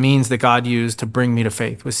 that was the means that God used to bring me to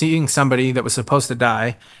faith, was seeing somebody that was supposed to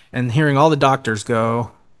die and hearing all the doctors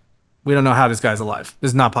go, we don't know how this guy's alive. This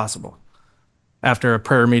is not possible. After a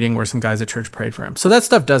prayer meeting where some guys at church prayed for him. So that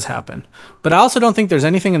stuff does happen. But I also don't think there's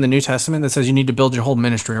anything in the New Testament that says you need to build your whole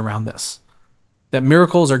ministry around this. That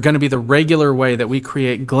miracles are going to be the regular way that we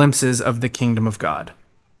create glimpses of the kingdom of God.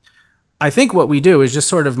 I think what we do is just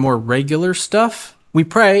sort of more regular stuff. We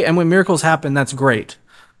pray, and when miracles happen, that's great.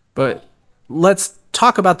 But let's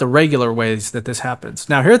talk about the regular ways that this happens.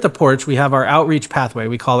 Now, here at the porch, we have our outreach pathway.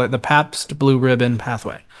 We call it the Pabst Blue Ribbon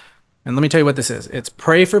Pathway. And let me tell you what this is. It's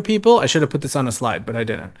pray for people. I should have put this on a slide, but I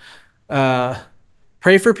didn't.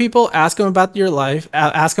 Pray for people, ask them about your life,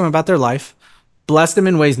 ask them about their life, bless them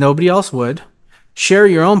in ways nobody else would, share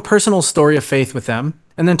your own personal story of faith with them,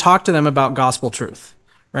 and then talk to them about gospel truth,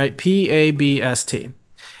 right? PABST.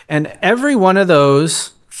 And every one of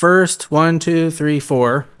those, first 1, 2, 3,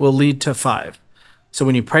 4, will lead to 5. So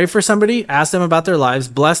when you pray for somebody, ask them about their lives,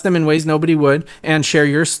 bless them in ways nobody would, and share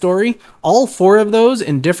your story, all 4 of those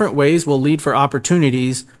in different ways will lead for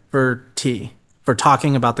opportunities for T, for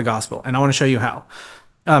talking about the gospel. And I want to show you how.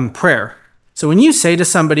 Prayer. So when you say to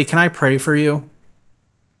somebody, can I pray for you?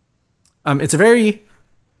 It's a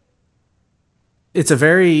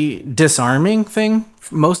very disarming thing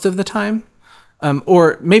most of the time.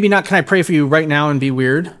 Or maybe not, can I pray for you right now and be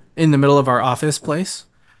weird in the middle of our office place?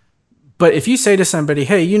 But if you say to somebody,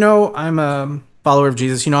 hey, I'm a follower of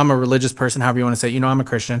Jesus, I'm a religious person, however you want to say it, I'm a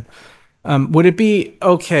Christian. Would it be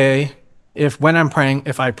okay if when I'm praying,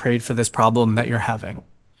 if I prayed for this problem that you're having?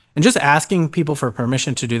 And just asking people for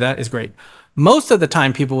permission to do that is great. Most of the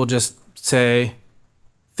time, people will just say,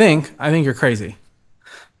 I think you're crazy.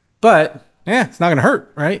 But it's not going to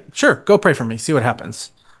hurt, right? Sure, go pray for me, see what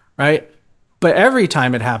happens, right? But every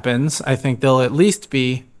time it happens, I think they'll at least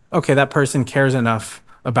be, okay, that person cares enough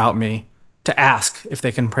about me to ask if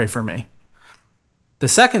they can pray for me. The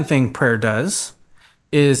second thing prayer does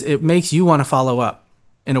is it makes you want to follow up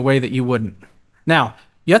in a way that you wouldn't. Now,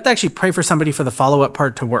 you have to actually pray for somebody for the follow-up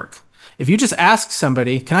part to work. If you just ask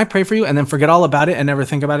somebody, can I pray for you, and then forget all about it and never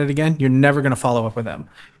think about it again, you're never going to follow up with them.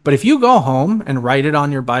 But if you go home and write it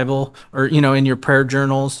on your Bible or, in your prayer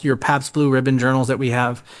journals, your Pabst Blue Ribbon journals that we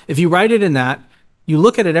have, if you write it in that, you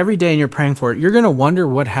look at it every day and you're praying for it, you're going to wonder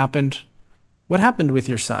what happened. What happened with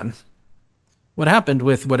your son? What happened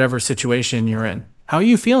with whatever situation you're in? How are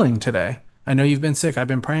you feeling today? I know you've been sick. I've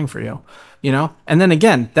been praying for you, And then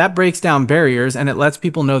again, that breaks down barriers and it lets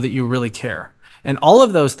people know that you really care. And all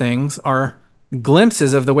of those things are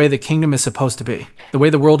glimpses of the way the kingdom is supposed to be, the way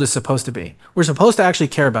the world is supposed to be. We're supposed to actually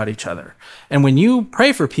care about each other. And when you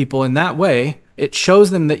pray for people in that way, it shows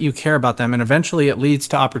them that you care about them. And eventually it leads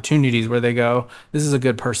to opportunities where they go, this is a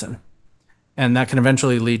good person. And that can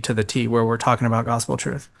eventually lead to the T, where we're talking about gospel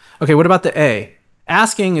truth. Okay, what about the A?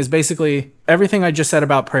 Asking is basically everything I just said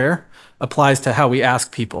about prayer applies to how we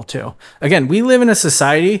ask people too. Again, we live in a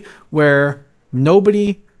society where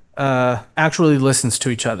nobody actually listens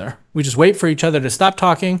to each other. We just wait for each other to stop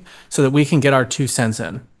talking so that we can get our 2 cents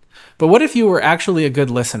in. But what if you were actually a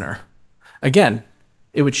good listener? Again,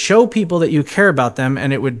 it would show people that you care about them,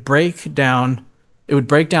 and it would break down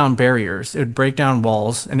barriers, it would break down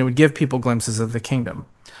walls, and it would give people glimpses of the kingdom.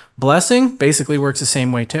 Blessing basically works the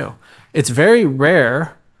same way too. It's very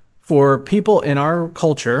rare for people in our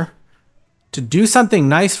culture to do something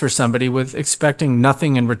nice for somebody with expecting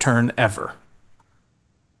nothing in return ever.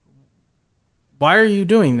 Why are you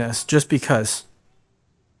doing this? Just because?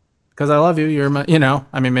 Because I love you. You're my,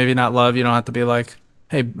 maybe not love. You don't have to be like,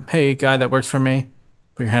 hey, guy that works for me,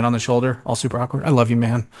 put your hand on the shoulder, all super awkward. I love you,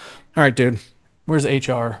 man. All right, dude. Where's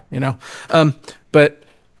HR? But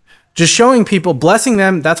just showing people, blessing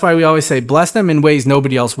them. That's why we always say, bless them in ways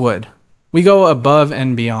nobody else would. We go above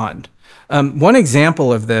and beyond. One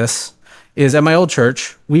example of this is at my old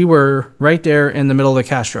church. We were right there in the middle of the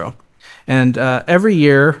Castro. And every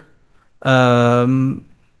year was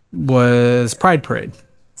Pride Parade.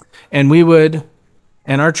 And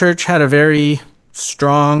our church had a very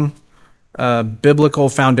strong biblical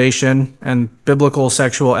foundation and biblical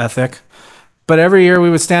sexual ethic. But every year we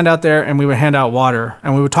would stand out there and we would hand out water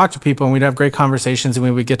and we would talk to people and we'd have great conversations and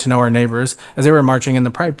we would get to know our neighbors as they were marching in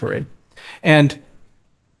the Pride Parade. And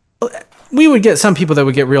we would get some people that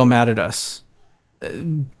would get real mad at us,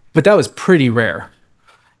 but that was pretty rare.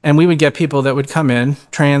 And we would get people that would come in,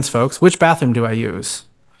 trans folks, which bathroom do I use?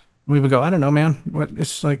 We would go, I don't know, man. What?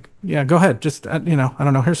 It's like, yeah, go ahead. Just, I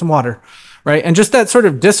don't know, here's some water, right? And just that sort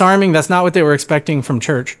of disarming, that's not what they were expecting from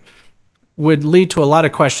church, would lead to a lot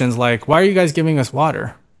of questions like, why are you guys giving us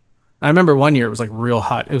water? I remember one year it was like real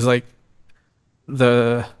hot. It was like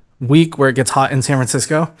the week where it gets hot in San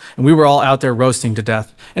Francisco, and we were all out there roasting to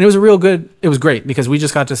death. And it was great because we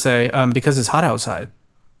just got to say, because it's hot outside.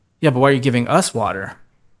 Yeah, but why are you giving us water?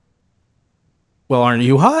 Well, aren't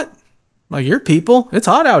you hot? Like, you're people. It's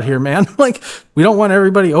hot out here, man. Like, we don't want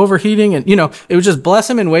everybody overheating. And, it would just bless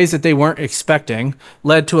them in ways that they weren't expecting,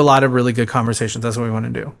 led to a lot of really good conversations. That's what we want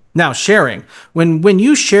to do. Now, sharing. When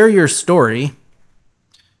you share your story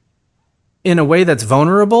in a way that's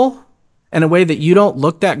vulnerable, in a way that you don't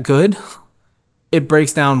look that good, it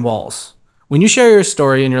breaks down walls. When you share your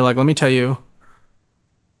story and you're like, let me tell you,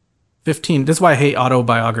 this is why I hate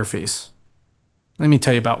autobiographies. Let me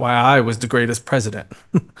tell you about why I was the greatest president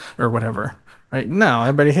or whatever, right? No,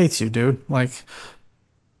 everybody hates you, dude.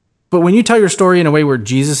 But when you tell your story in a way where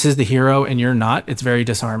Jesus is the hero and you're not, it's very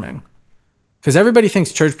disarming. Because everybody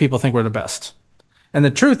thinks church people think we're the best. And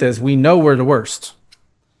the truth is, we know we're the worst.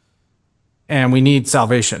 And we need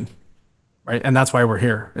salvation, right? And that's why we're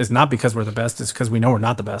here. It's not because we're the best. It's because we know we're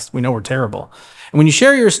not the best. We know we're terrible. And when you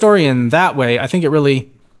share your story in that way, I think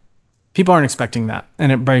people aren't expecting that,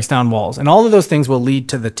 and it breaks down walls. And all of those things will lead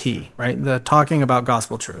to the T, right? The talking about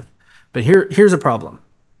gospel truth. But here's a problem.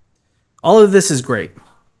 All of this is great.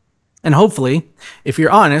 And hopefully, if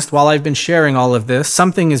you're honest, while I've been sharing all of this,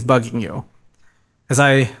 something is bugging you. As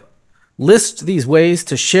I list these ways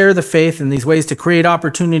to share the faith and these ways to create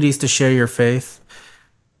opportunities to share your faith,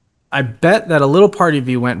 I bet that a little part of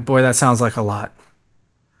you went, boy, that sounds like a lot.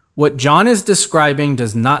 What John is describing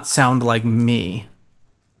does not sound like me.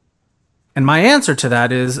 And my answer to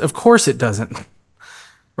that is, of course it doesn't,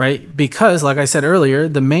 right? Because, like I said earlier,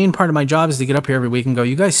 the main part of my job is to get up here every week and go,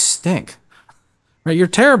 you guys stink, right? You're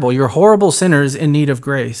terrible. You're horrible sinners in need of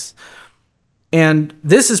grace. And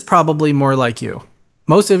this is probably more like you.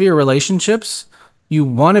 Most of your relationships, you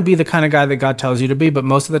want to be the kind of guy that God tells you to be, but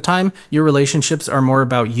most of the time, your relationships are more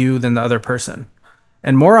about you than the other person.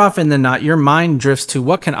 And more often than not, your mind drifts to,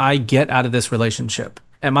 what can I get out of this relationship?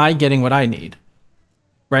 Am I getting what I need?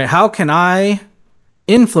 Right? How can I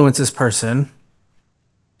influence this person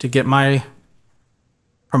to get my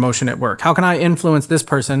promotion at work? How can I influence this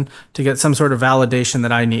person to get some sort of validation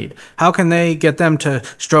that I need? How can they get them to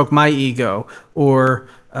stroke my ego or,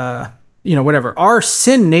 whatever? Our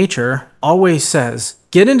sin nature always says,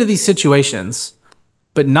 get into these situations,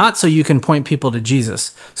 but not so you can point people to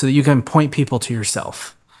Jesus, so that you can point people to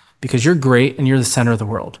yourself because you're great and you're the center of the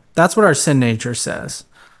world. That's what our sin nature says.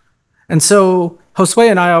 And so Josue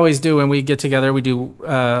and I always do when we get together, we do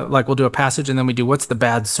we'll do a passage and then we do, what's the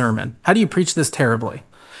bad sermon? How do you preach this terribly?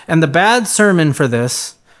 And the bad sermon for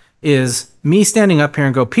this is me standing up here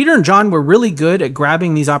and go, Peter and John were really good at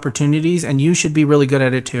grabbing these opportunities and you should be really good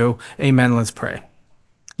at it too. Amen. Let's pray.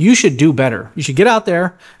 You should do better. You should get out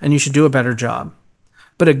there and you should do a better job.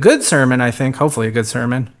 But a good sermon, I think, hopefully a good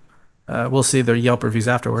sermon, we'll see the Yelp reviews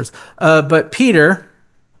afterwards. But Peter,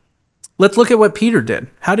 let's look at what Peter did.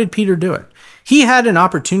 How did Peter do it? He had an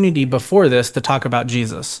opportunity before this to talk about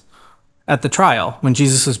Jesus at the trial when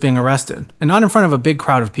Jesus was being arrested. And not in front of a big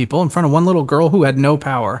crowd of people, in front of one little girl who had no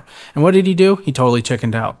power. And what did he do? He totally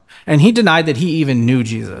chickened out. And he denied that he even knew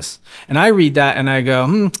Jesus. And I read that and I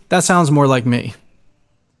go, that sounds more like me.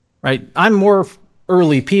 Right? I'm more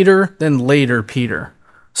early Peter than later Peter.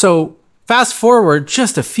 So fast forward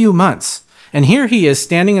just a few months. And here he is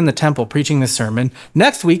standing in the temple preaching this sermon.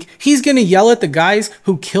 Next week, he's going to yell at the guys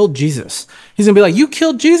who killed Jesus. He's going to be like, you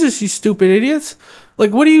killed Jesus, you stupid idiots.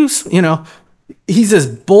 Like, what do you, he's this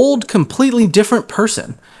bold, completely different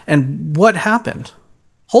person. And what happened?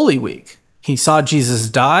 Holy Week. He saw Jesus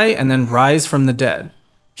die and then rise from the dead.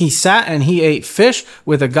 He sat and he ate fish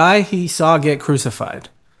with a guy he saw get crucified.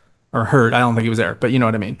 Or heard, I don't think he was there, but you know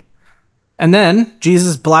what I mean. And then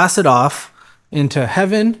Jesus blasted off into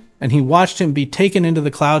heaven, and he watched him be taken into the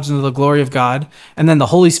clouds into the glory of God. And then the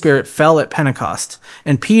Holy Spirit fell at Pentecost.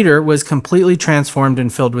 And Peter was completely transformed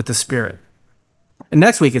and filled with the Spirit. And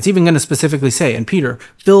next week, it's even going to specifically say, and Peter,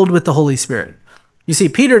 filled with the Holy Spirit. You see,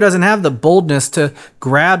 Peter doesn't have the boldness to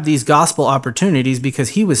grab these gospel opportunities because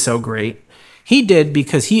he was so great. He did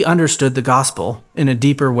because he understood the gospel in a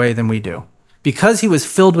deeper way than we do. Because he was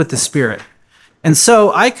filled with the Spirit. And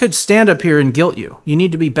so I could stand up here and guilt you. You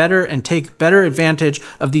need to be better and take better advantage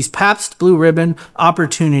of these Pabst Blue Ribbon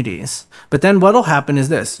opportunities. But then what'll happen is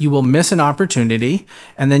this: you will miss an opportunity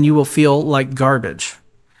and then you will feel like garbage.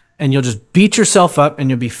 And you'll just beat yourself up and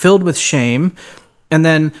you'll be filled with shame. And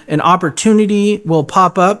then an opportunity will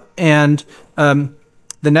pop up, and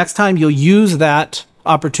the next time you'll use that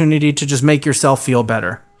opportunity to just make yourself feel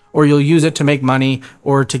better, or you'll use it to make money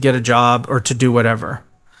or to get a job or to do whatever.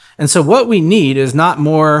 And so what we need is not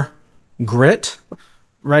more grit,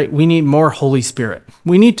 right? We need more Holy Spirit.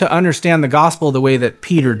 We need to understand the gospel the way that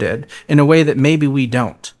Peter did, in a way that maybe we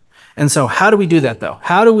don't. And so how do we do that though?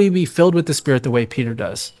 How do we be filled with the Spirit the way Peter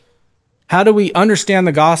does? How do we understand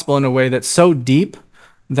the gospel in a way that's so deep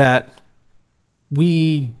that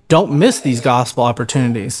we don't miss these gospel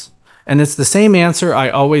opportunities? And it's the same answer I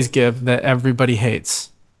always give that everybody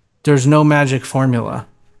hates. There's no magic formula.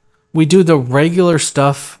 We do the regular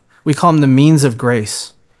stuff. We call them the means of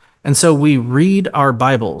grace. And so we read our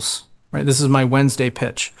Bibles, right? This is my Wednesday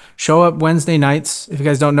pitch. Show up Wednesday nights. If you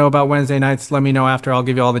guys don't know about Wednesday nights, let me know after. I'll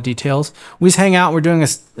give you all the details. We just hang out. We're doing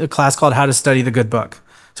a class called How to Study the Good Book.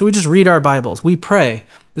 So we just read our Bibles. We pray.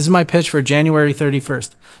 This is my pitch for January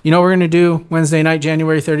 31st. You know what we're going to do Wednesday night,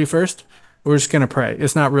 January 31st? We're just going to pray.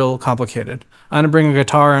 It's not real complicated. I'm going to bring a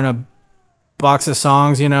guitar and a box of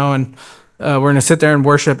songs, and we're going to sit there and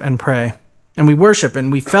worship and pray. And we worship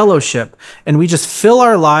and we fellowship and we just fill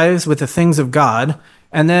our lives with the things of God.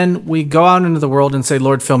 And then we go out into the world and say,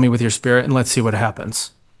 Lord, fill me with your Spirit and let's see what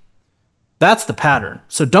happens. That's the pattern.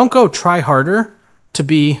 So don't go try harder to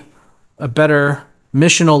be a better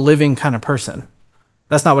missional living kind of person.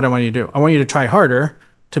 That's not what I want you to do. I want you to try harder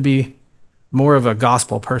to be more of a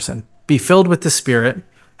gospel person. Be filled with the Spirit.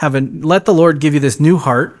 Let the Lord give you this new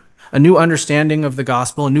heart, a new understanding of the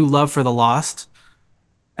gospel, a new love for the lost.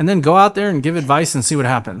 And then go out there and give advice and see what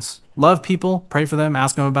happens. Love people, pray for them,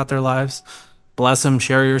 ask them about their lives, bless them,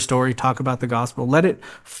 share your story, talk about the gospel. Let it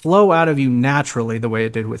flow out of you naturally the way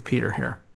it did with Peter here.